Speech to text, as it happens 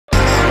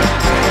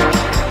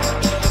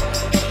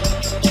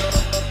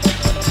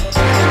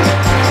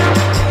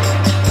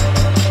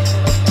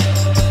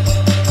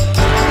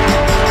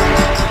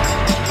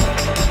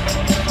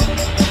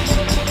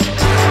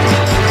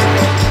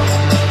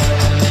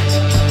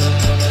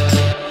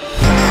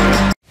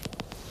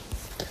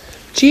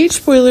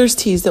GH Boilers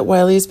tease that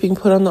Wiley is being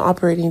put on the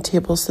operating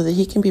table so that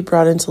he can be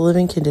brought into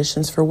living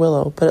conditions for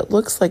Willow, but it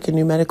looks like a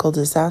new medical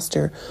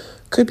disaster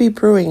could be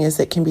brewing as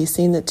it can be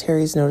seen that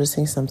Terry's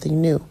noticing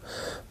something new.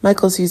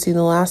 Michael's using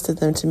the last of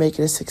them to make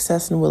it a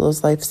success in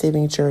Willow's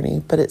life-saving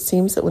journey, but it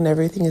seems that when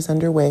everything is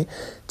underway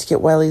to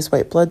get Wiley's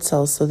white blood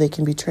cells so they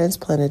can be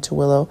transplanted to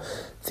Willow,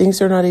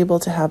 things are not able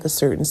to have a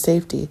certain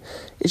safety.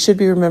 It should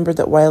be remembered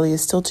that Wiley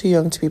is still too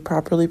young to be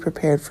properly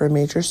prepared for a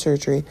major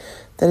surgery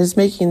that is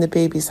making the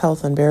baby's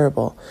health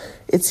unbearable.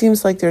 It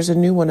seems like there's a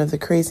new one of the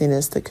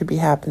craziness that could be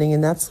happening,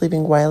 and that's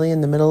leaving Wiley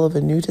in the middle of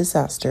a new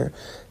disaster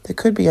that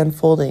could be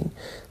unfolding.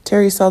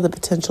 Terry saw the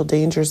potential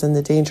dangers and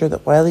the danger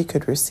that Wiley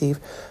could receive,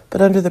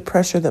 but under the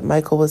pressure that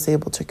Michael was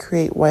able to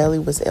create, Wiley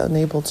was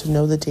unable to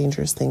know the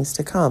dangerous things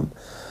to come.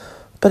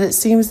 But it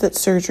seems that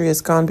surgery has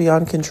gone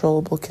beyond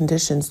controllable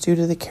conditions due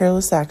to the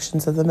careless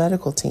actions of the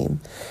medical team.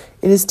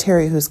 It is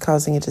Terry who's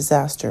causing a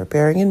disaster,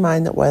 bearing in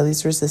mind that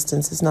Wiley's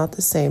resistance is not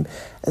the same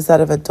as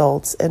that of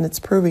adults, and it's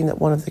proving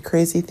that one of the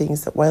crazy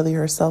things that Wiley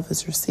herself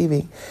is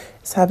receiving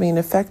is having an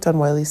effect on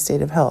Wiley's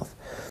state of health.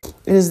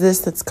 It is this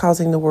that's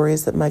causing the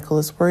worries that Michael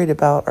is worried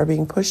about are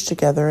being pushed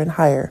together and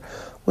higher,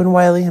 when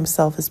Wiley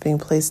himself is being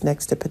placed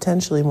next to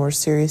potentially more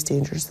serious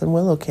dangers than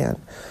Willow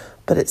can.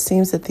 But it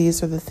seems that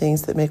these are the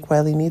things that make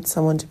Wiley need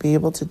someone to be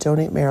able to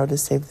donate marrow to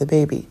save the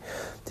baby.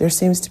 There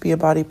seems to be a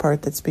body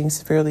part that's being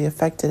severely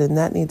affected, and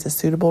that needs a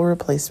suitable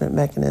replacement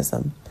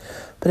mechanism.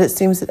 But it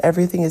seems that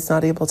everything is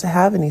not able to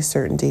have any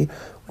certainty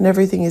when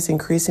everything is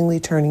increasingly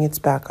turning its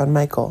back on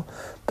Michael.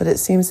 But it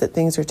seems that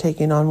things are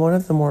taking on one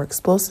of the more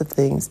explosive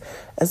things,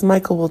 as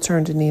Michael will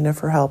turn to Nina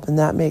for help, and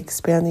that may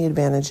expand the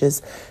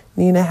advantages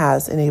Nina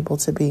has in able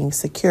to being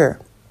secure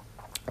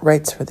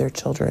rights for their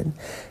children.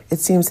 It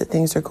seems that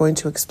things are going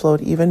to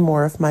explode even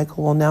more if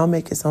Michael will now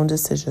make his own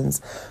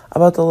decisions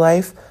about the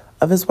life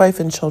of his wife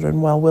and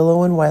children while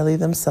Willow and Wiley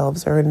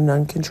themselves are in an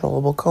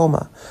uncontrollable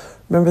coma.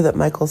 Remember that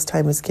Michael's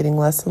time is getting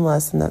less and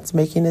less, and that's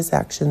making his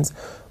actions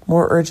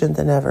more urgent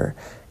than ever.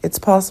 It's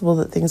possible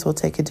that things will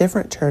take a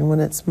different turn when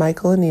it's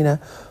Michael and Nina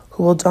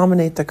who will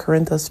dominate the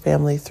Corinthos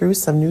family through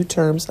some new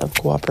terms of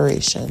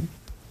cooperation.